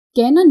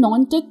Can a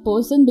non-tech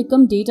person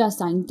become data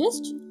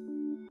scientist?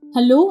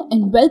 Hello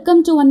and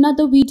welcome to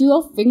another video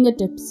of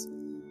FingerTips.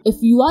 If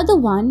you are the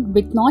one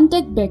with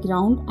non-tech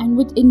background and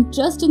with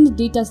interest in the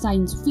data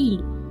science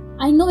field,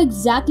 I know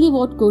exactly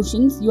what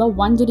questions you are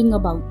wondering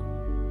about.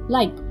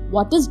 Like,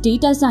 what is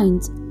data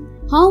science?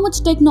 How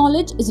much tech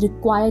knowledge is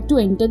required to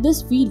enter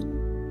this field?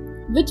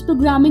 Which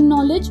programming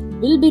knowledge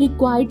will be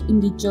required in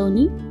the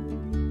journey?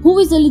 Who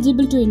is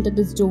eligible to enter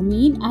this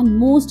domain? And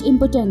most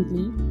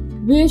importantly,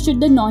 where should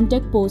the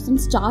non-tech person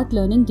start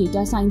learning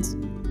data science?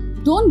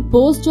 Don't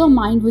burst your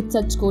mind with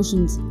such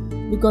questions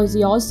because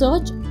your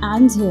search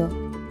ends here.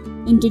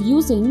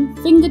 Introducing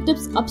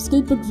FingerTips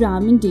Upskill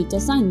Program in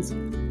Data Science.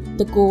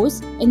 The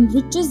course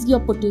enriches your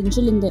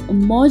potential in the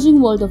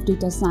emerging world of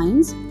data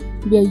science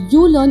where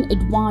you learn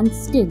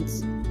advanced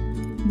skills.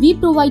 We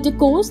provide a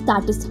course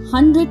that is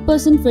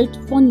 100%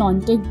 fit for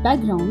non-tech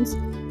backgrounds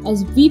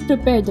as we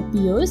prepare the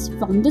peers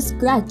from the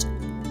scratch,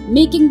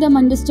 making them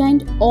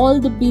understand all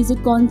the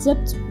basic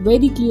concepts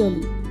very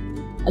clearly.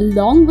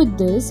 Along with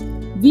this,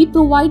 we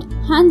provide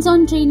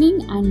hands-on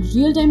training and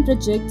real-time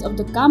projects of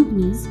the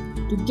companies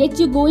to get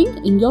you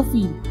going in your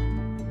field.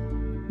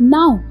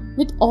 Now,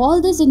 with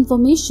all this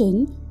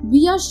information,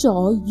 we are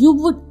sure you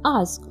would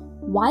ask,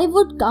 why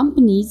would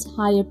companies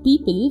hire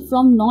people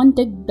from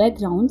non-tech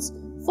backgrounds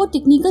for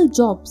technical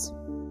jobs?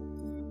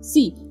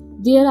 See,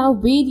 there are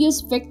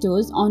various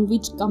factors on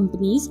which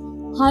companies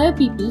hire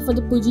people for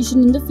the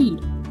position in the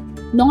field.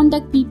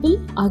 Non-tech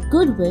people are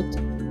good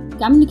with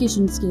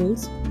communication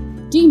skills,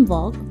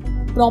 teamwork,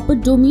 proper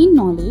domain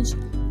knowledge,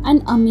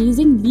 and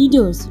amazing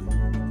leaders.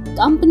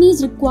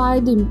 Companies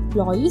require the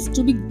employees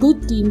to be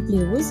good team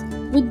players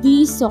with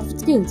these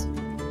soft skills.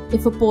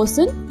 If a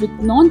person with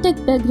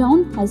non-tech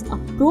background has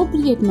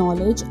appropriate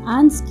knowledge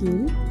and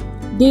skill,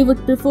 they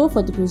would prefer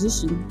for the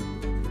position.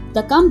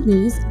 The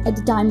companies at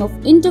the time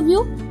of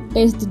interview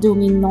test the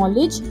domain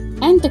knowledge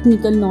and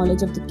technical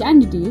knowledge of the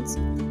candidates,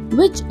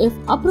 which if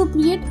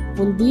appropriate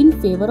will be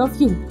in favor of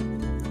you.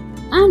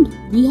 And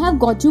we have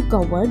got you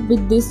covered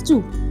with this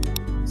too.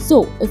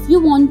 So if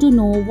you want to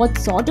know what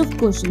sort of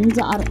questions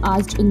are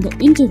asked in the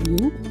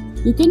interview,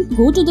 you can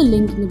go to the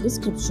link in the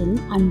description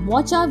and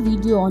watch our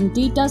video on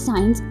data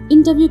science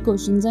interview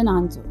questions and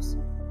answers.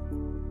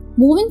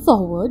 Moving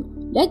forward,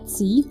 let's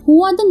see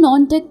who are the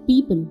non-tech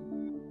people.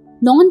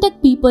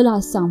 Non-tech people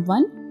are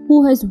someone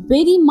who has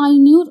very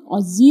minute or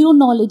zero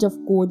knowledge of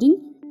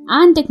coding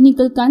and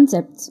technical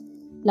concepts,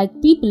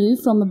 like people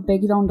from a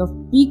background of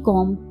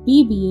BCom,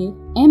 BBA,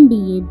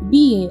 MBA,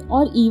 BA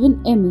or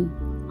even MA,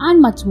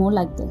 and much more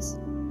like this.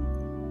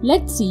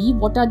 Let's see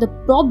what are the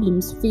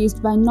problems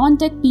faced by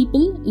non-tech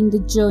people in the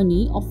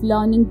journey of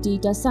learning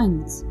data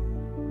science.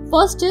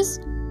 First is,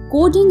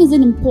 coding is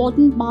an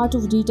important part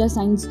of data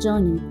science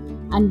journey,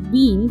 and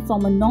being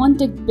from a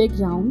non-tech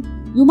background,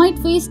 you might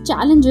face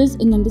challenges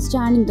in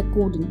understanding the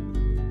coding.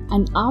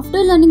 And after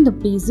learning the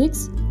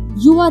basics,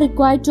 you are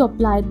required to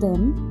apply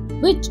them,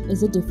 which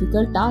is a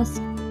difficult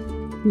task.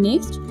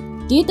 Next,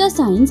 data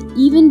science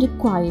even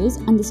requires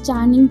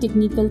understanding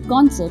technical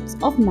concepts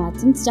of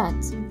maths and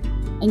stats.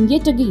 And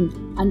yet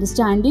again,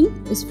 understanding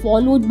is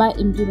followed by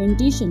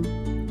implementation.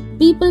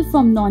 People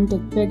from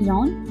non-tech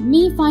background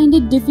may find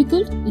it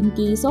difficult in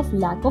case of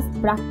lack of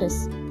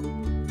practice.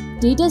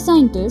 Data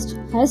scientist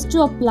has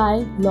to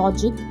apply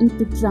logic in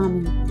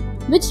programming,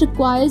 which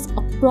requires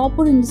a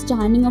proper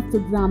understanding of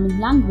programming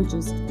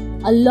languages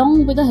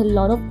along with a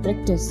lot of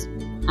practice.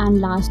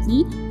 And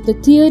lastly, the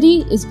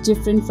theory is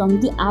different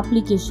from the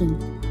application.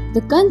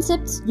 The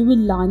concepts you will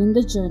learn in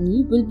the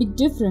journey will be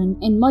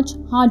different and much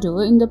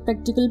harder in the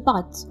practical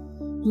parts.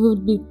 You will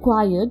be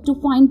required to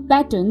find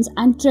patterns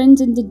and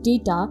trends in the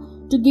data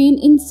to gain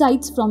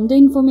insights from the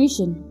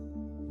information.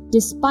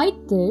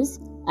 Despite this,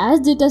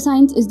 as data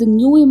science is the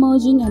new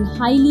emerging and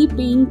highly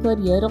paying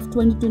career of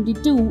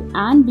 2022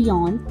 and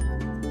beyond,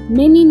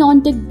 many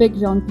non-tech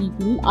background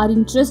people are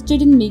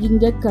interested in making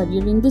their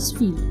career in this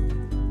field.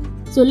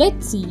 So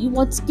let's see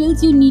what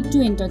skills you need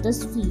to enter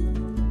this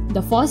field.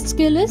 The first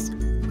skill is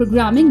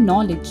programming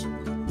knowledge.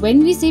 When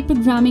we say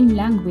programming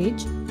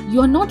language,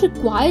 you are not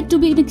required to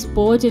be an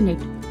expert in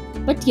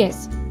it. But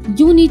yes,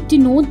 you need to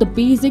know the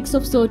basics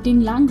of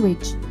certain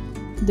language.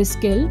 This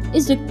skill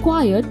is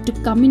required to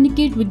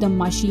communicate with the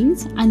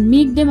machines and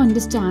make them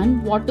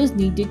understand what is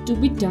needed to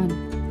be done.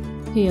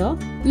 Here,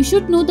 you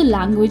should know the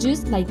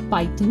languages like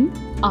Python,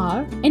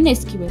 R, and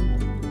SQL.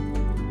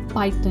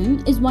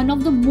 Python is one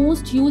of the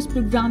most used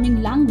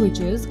programming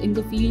languages in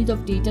the field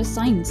of data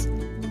science.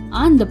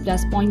 And the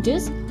plus point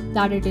is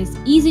that it is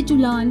easy to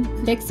learn,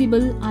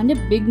 flexible, and a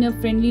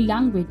beginner-friendly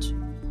language.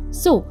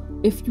 So,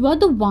 if you are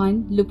the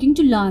one looking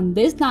to learn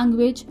this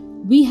language,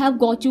 we have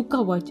got you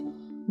covered.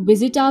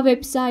 Visit our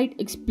website,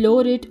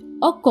 explore it,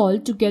 or call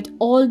to get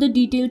all the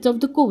details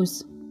of the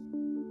course.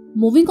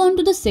 Moving on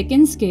to the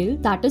second skill,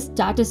 that is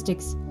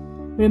statistics.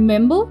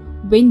 Remember,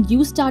 when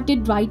you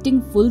started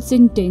writing full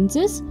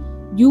sentences,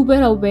 you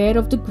were aware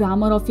of the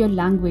grammar of your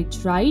language,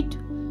 right?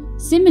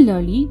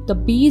 Similarly, the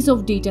base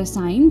of data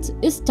science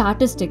is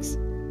statistics.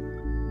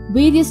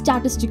 Various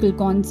statistical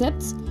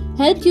concepts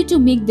help you to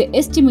make the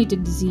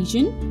estimated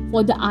decision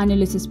for the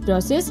analysis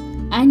process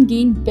and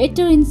gain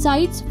better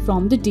insights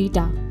from the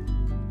data.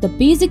 The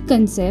basic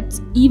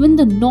concepts even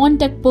the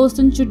non-tech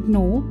person should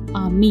know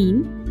are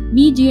mean,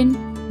 median,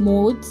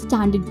 mode,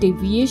 standard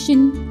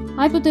deviation,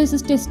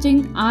 hypothesis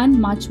testing, and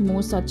much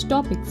more such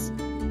topics.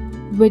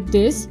 With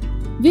this,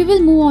 we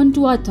will move on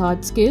to our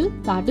third skill,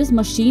 that is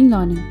machine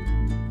learning.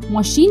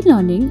 Machine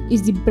learning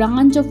is the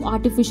branch of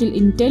artificial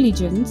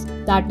intelligence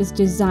that is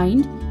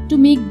designed to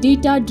make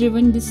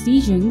data-driven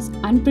decisions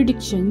and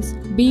predictions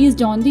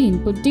based on the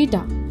input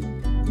data.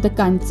 The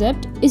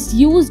concept is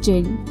used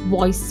in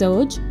voice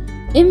search,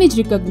 image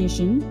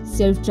recognition,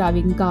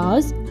 self-driving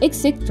cars,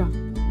 etc.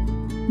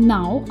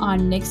 Now, our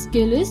next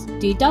skill is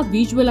data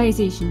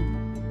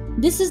visualization.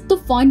 This is the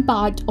fun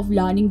part of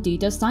learning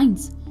data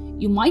science.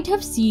 You might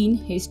have seen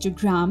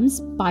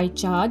histograms, pie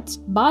charts,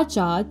 bar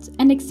charts,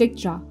 and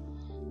etc.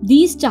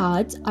 These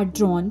charts are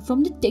drawn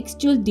from the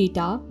textual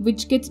data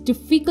which gets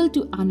difficult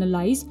to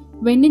analyze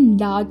when in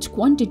large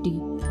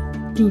quantity.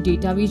 Through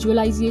data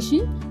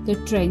visualization, the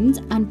trends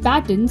and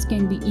patterns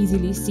can be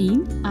easily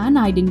seen and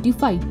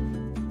identified.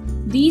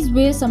 These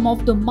were some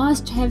of the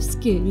must-have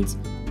skills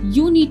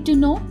you need to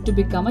know to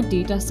become a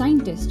data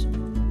scientist.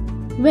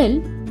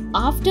 Well,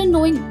 after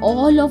knowing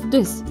all of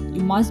this,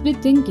 you must be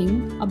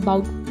thinking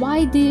about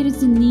why there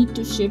is a need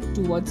to shift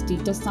towards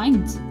data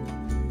science.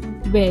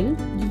 Well,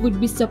 you would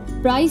be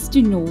surprised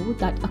to know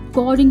that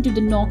according to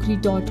the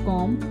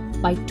Naukri.com,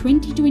 by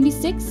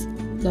 2026,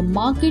 the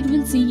market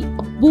will see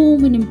a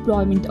boom in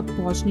employment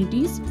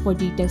opportunities for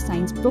data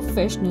science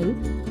professionals,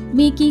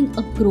 making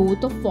a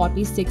growth of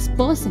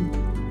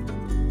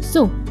 46%.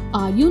 So,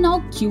 are you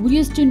now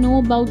curious to know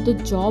about the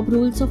job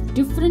roles of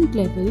different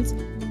levels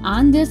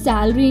and their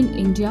salary in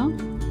India?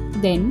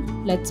 Then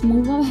let's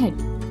move ahead.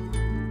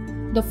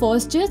 The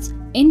first is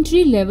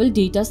entry-level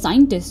data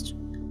scientist.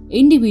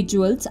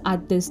 Individuals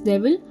at this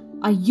level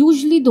are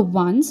usually the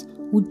ones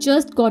who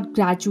just got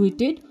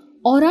graduated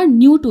or are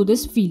new to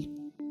this field.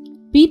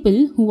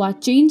 People who are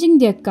changing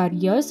their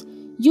careers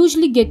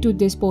usually get to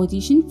this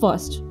position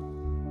first.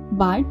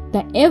 But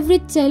the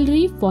average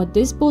salary for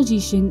this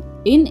position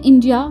in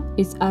India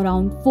is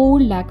around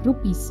 4 lakh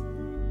rupees.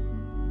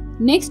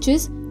 Next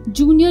is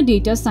junior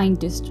data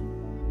scientist.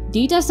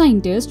 Data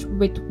scientists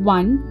with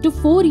 1 to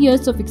 4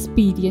 years of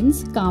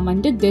experience come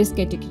under this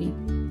category.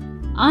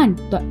 And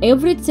the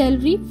average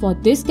salary for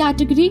this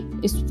category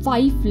is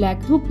 5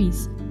 lakh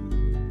rupees.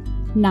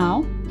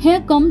 Now,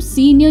 here comes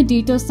senior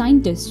data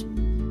scientist.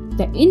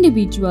 The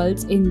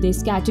individuals in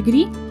this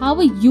category have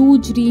a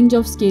huge range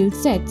of skill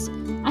sets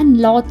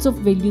and lots of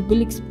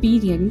valuable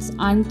experience,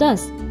 and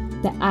thus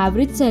the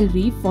average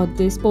salary for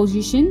this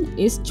position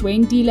is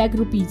 20 lakh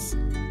rupees.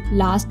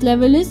 Last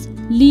level is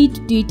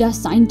lead data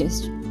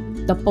scientist.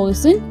 The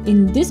person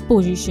in this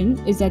position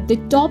is at the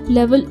top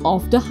level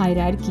of the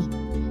hierarchy.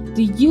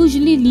 They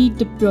usually lead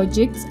the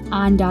projects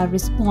and are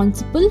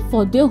responsible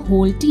for their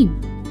whole team,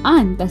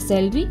 and the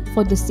salary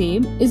for the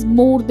same is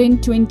more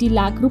than 20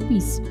 lakh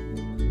rupees.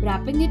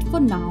 Wrapping it for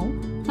now,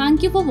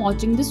 thank you for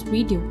watching this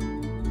video.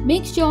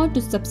 Make sure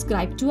to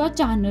subscribe to our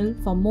channel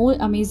for more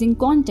amazing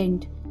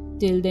content.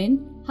 Till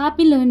then,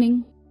 happy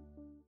learning!